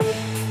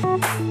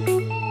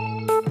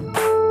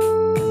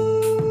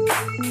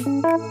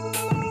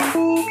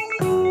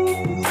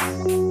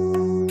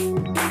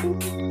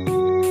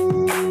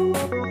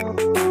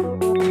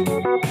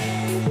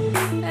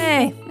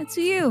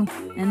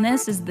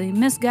This is the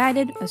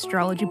Misguided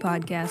Astrology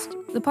Podcast,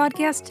 the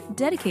podcast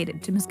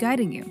dedicated to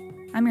misguiding you.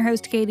 I'm your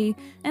host, Katie,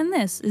 and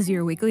this is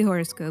your weekly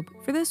horoscope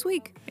for this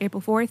week, April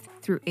 4th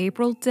through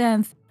April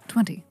 10th,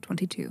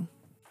 2022.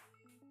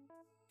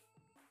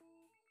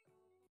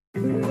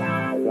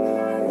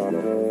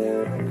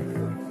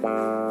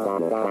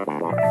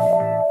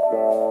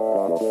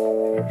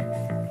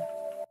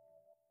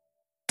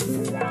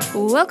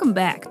 Welcome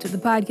back to the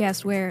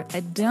podcast where I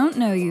don't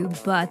know you,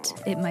 but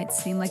it might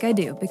seem like I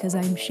do, because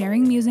I'm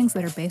sharing musings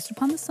that are based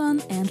upon the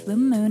sun and the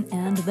moon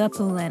and the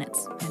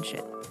planets and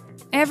shit.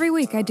 Every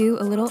week I do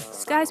a little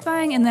sky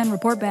spying and then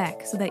report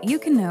back so that you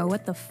can know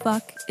what the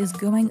fuck is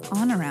going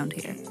on around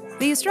here.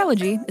 The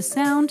astrology is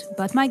sound,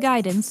 but my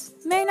guidance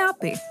may not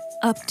be.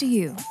 Up to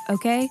you,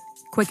 okay?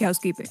 Quick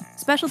housekeeping.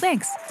 Special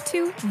thanks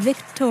to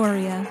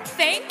Victoria.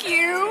 Thank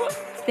you!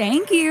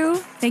 Thank you.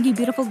 Thank you,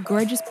 beautiful,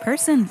 gorgeous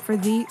person, for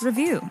the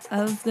review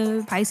of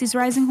the Pisces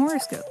Rising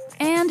horoscope.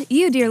 And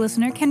you, dear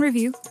listener, can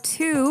review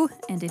too.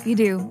 And if you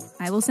do,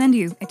 I will send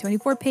you a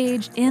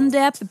 24-page,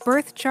 in-depth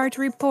birth chart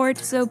report.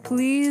 So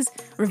please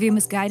review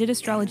Misguided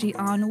Astrology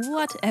on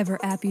whatever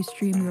app you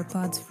stream your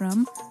pods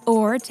from,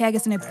 or tag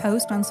us in a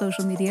post on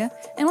social media.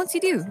 And once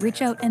you do,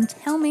 reach out and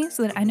tell me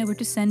so that I know where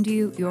to send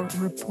you your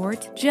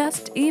report.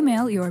 Just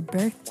email your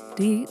birth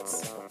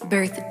dates,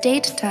 birth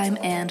date, time,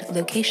 and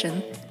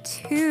location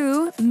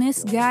to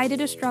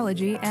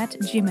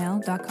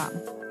misguidedastrology@gmail.com.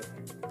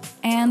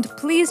 And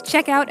please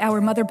check out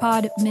our mother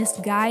pod,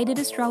 Misguided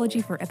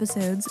Astrology, for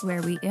episodes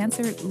where we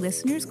answer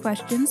listeners'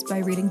 questions by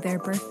reading their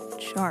birth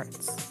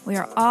charts. We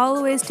are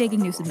always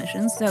taking new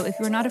submissions, so if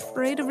you're not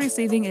afraid of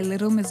receiving a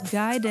little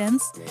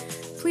misguidance,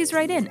 please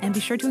write in and be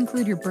sure to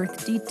include your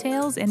birth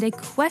details and a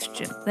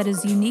question that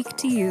is unique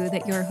to you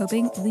that you're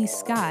hoping the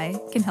sky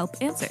can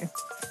help answer.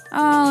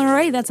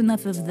 Alright, that's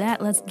enough of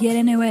that. Let's get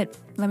into it.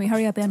 Let me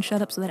hurry up and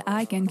shut up so that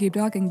I can keep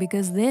talking,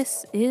 because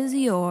this is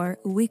your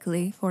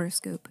weekly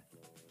horoscope.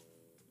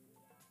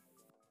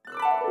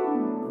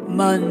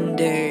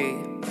 Monday.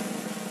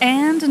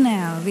 And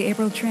now, the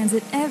April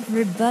transit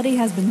everybody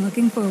has been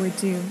looking forward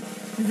to.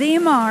 The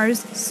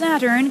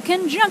Mars-Saturn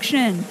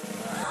conjunction.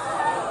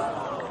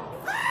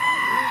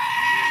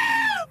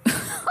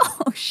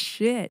 Oh,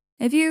 shit.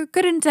 If you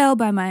couldn't tell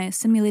by my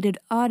simulated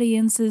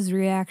audience's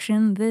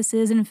reaction, this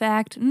is, in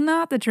fact,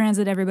 not the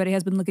transit everybody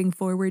has been looking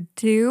forward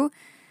to.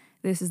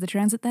 This is the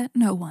transit that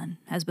no one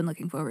has been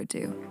looking forward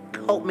to.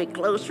 Hold me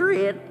closer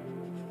in.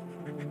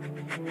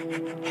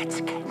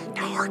 It's getting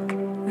dark.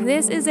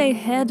 This is a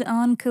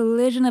head-on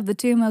collision of the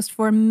two most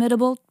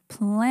formidable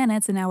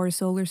planets in our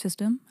solar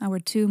system, our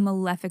two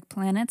malefic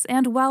planets.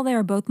 And while they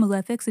are both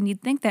malefics, and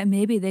you'd think that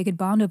maybe they could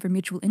bond over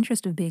mutual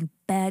interest of being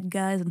bad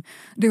guys and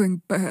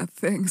doing bad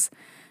things,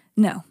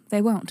 no,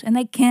 they won't, and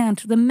they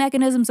can't. The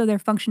mechanisms of their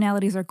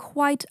functionalities are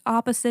quite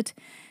opposite,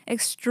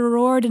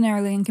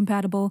 extraordinarily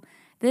incompatible.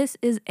 This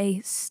is a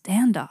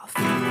standoff.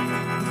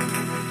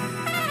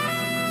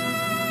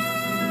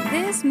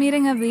 This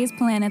meeting of these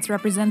planets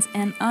represents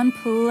an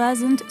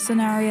unpleasant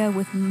scenario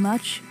with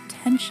much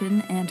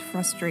tension and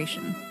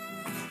frustration.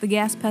 The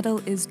gas pedal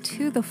is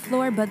to the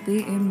floor, but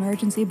the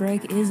emergency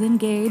brake is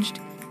engaged.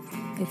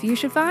 If you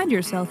should find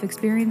yourself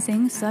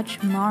experiencing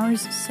such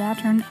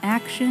Mars-Saturn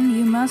action,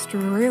 you must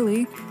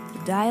really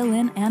dial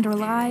in and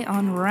rely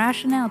on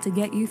rationale to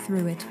get you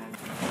through it.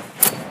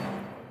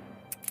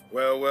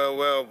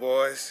 Well,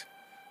 boys.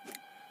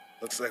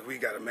 Looks like we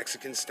got a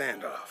Mexican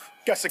standoff.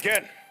 Guess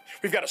again.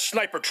 We've got a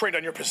sniper trained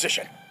on your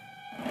position.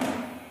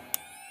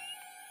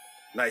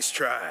 Nice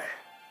try.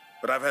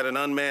 But I've had an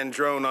unmanned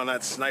drone on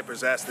that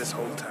sniper's ass this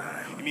whole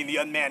time. You mean the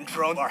unmanned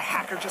drone our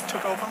hacker just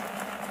took over?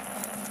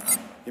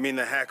 You mean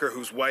the hacker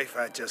whose wife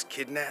I just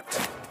kidnapped?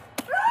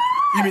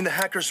 You mean the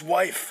hacker's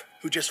wife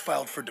who just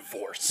filed for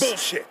divorce?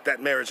 Bullshit.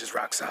 That marriage is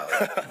rock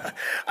solid.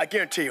 I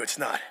guarantee you it's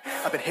not.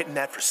 I've been hitting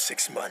that for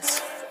 6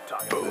 months.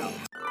 Boom.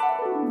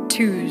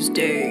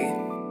 Tuesday.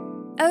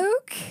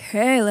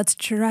 Okay, let's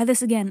try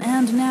this again.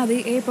 And now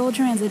the April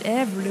transit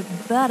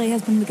everybody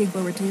has been looking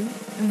forward to.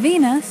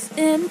 Venus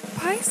in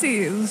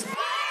Pisces.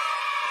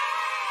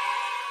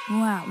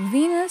 Wow,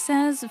 Venus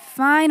has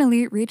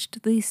finally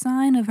reached the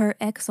sign of her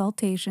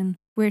exaltation,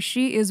 where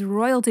she is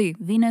royalty.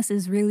 Venus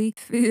is really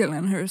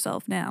feeling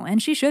herself now,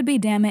 and she should be,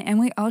 damn it, and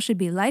we all should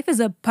be. Life is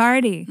a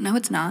party. No,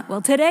 it's not.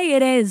 Well, today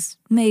it is,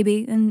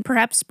 maybe, and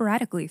perhaps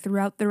sporadically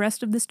throughout the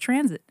rest of this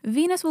transit.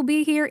 Venus will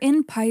be here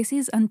in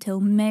Pisces until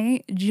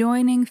May,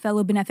 joining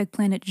fellow benefic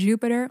planet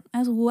Jupiter,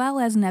 as well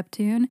as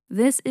Neptune.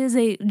 This is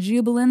a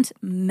jubilant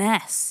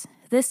mess.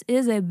 This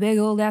is a big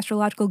old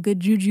astrological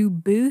good juju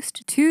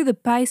boost to the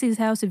Pisces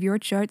house of your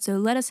chart, so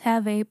let us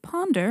have a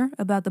ponder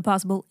about the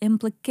possible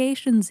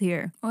implications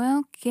here.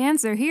 Well,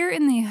 Cancer, here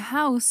in the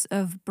house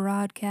of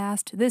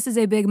broadcast, this is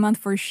a big month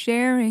for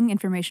sharing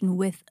information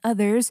with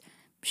others,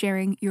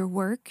 sharing your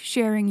work,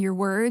 sharing your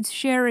words,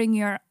 sharing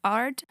your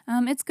art.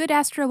 It's good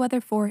astro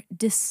weather for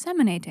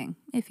disseminating,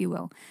 if you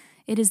will.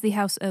 It is the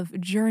house of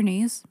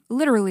journeys,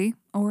 literally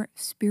or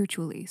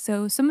spiritually.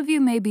 So some of you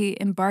may be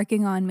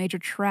embarking on major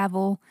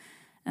travel,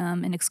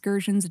 and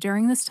excursions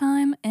during this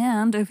time.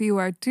 And if you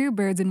are two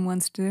birds in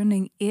one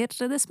stone,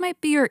 this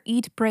might be your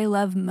eat, pray,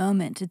 love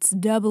moment. It's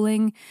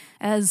doubling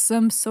as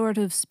some sort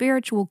of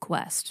spiritual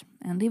quest.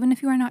 And even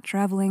if you are not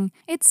traveling,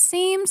 it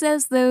seems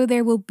as though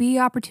there will be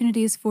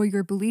opportunities for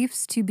your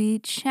beliefs to be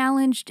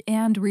challenged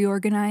and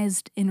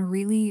reorganized in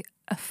really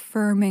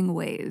affirming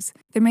ways.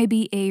 There may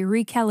be a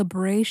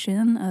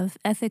recalibration of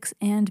ethics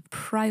and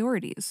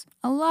priorities.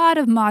 A lot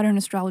of modern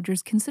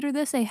astrologers consider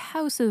this a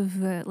house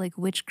of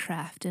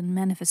witchcraft and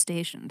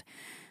manifestation.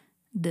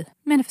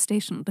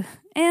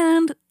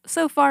 And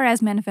so far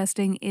as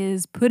manifesting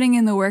is putting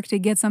in the work to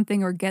get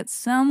something or get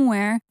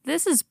somewhere,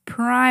 this is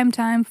prime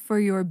time for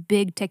your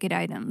big ticket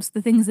items,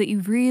 the things that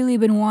you've really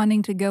been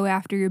wanting to go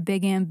after, your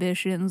big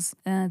ambitions.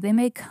 They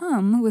may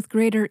come with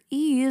greater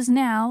ease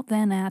now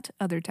than at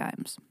other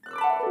times.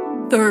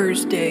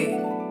 Thursday.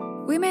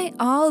 We may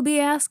all be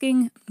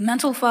asking,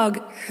 mental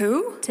fog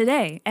who?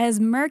 Today,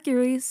 as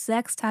Mercury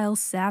sextiles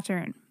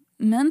Saturn.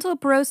 Mental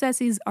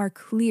processes are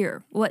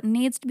clear. What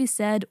needs to be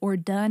said or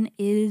done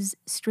is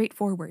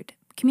straightforward.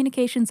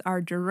 Communications are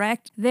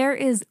direct. There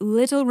is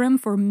little room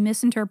for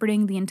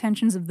misinterpreting the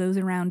intentions of those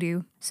around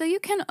you. So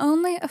you can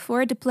only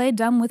afford to play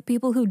dumb with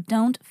people who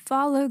don't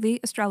follow the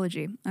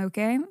astrology,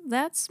 okay?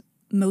 That's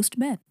most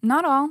men.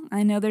 Not all.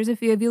 I know there's a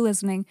few of you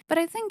listening, but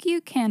I think you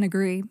can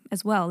agree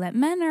as well that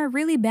men are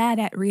really bad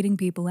at reading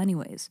people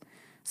anyways.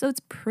 So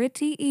it's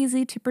pretty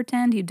easy to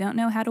pretend you don't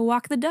know how to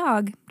walk the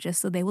dog just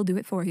so they will do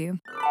it for you.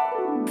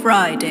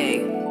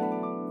 Friday.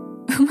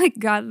 Oh my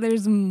god,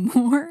 there's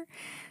more?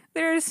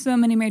 There are so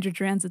many major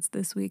transits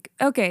this week.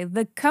 Okay,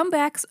 the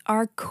comebacks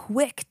are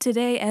quick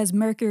today as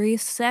Mercury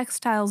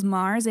sextiles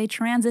Mars, a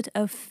transit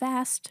of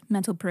fast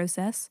mental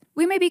process.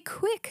 We may be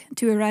quick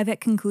to arrive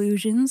at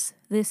conclusions.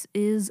 This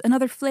is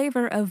another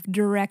flavor of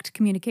direct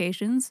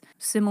communications,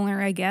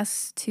 similar, I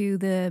guess, to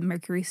the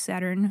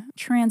Mercury-Saturn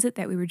transit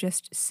that we were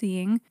just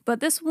seeing.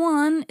 But this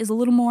one is a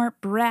little more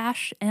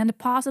brash and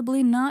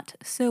possibly not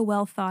so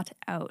well thought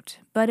out.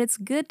 But it's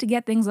good to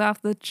get things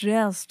off the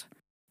chest.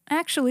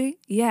 Actually,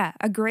 yeah,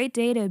 a great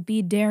day to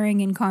be daring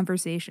in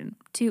conversation,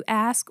 to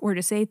ask or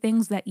to say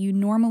things that you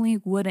normally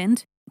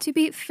wouldn't, to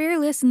be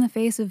fearless in the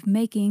face of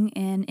making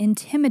an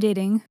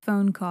intimidating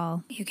phone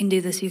call. You can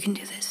do this, you can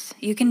do this,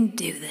 you can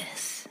do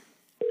this.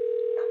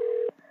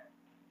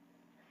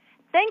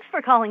 Thanks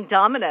for calling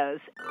Domino's.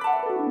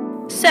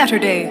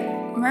 Saturday.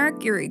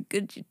 Mercury,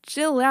 could you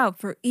chill out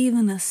for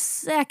even a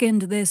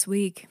second this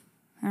week?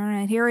 All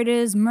right, here it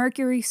is,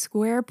 Mercury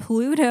square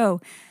Pluto.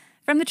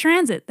 From the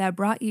transit that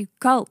brought you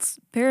cults,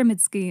 pyramid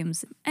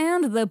schemes,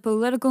 and the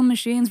political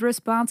machines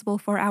responsible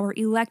for our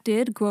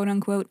elected,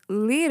 quote-unquote,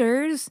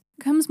 leaders,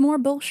 comes more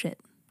bullshit.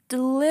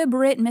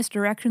 Deliberate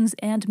misdirections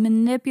and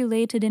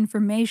manipulated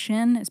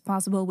information is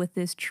possible with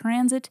this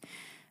transit.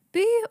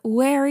 Be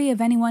wary of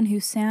anyone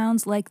who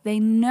sounds like they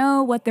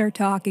know what they're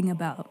talking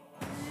about.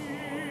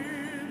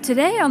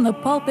 Today on the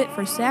pulpit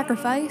for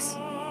sacrifice,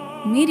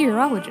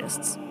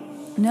 meteorologists.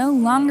 No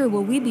longer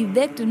will we be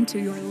victim to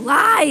your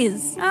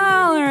lies!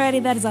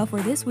 Alrighty, that is all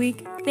for this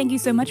week. Thank you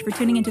so much for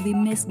tuning into the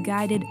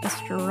Misguided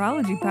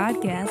Astrology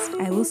Podcast.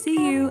 I will see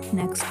you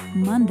next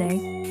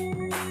Monday.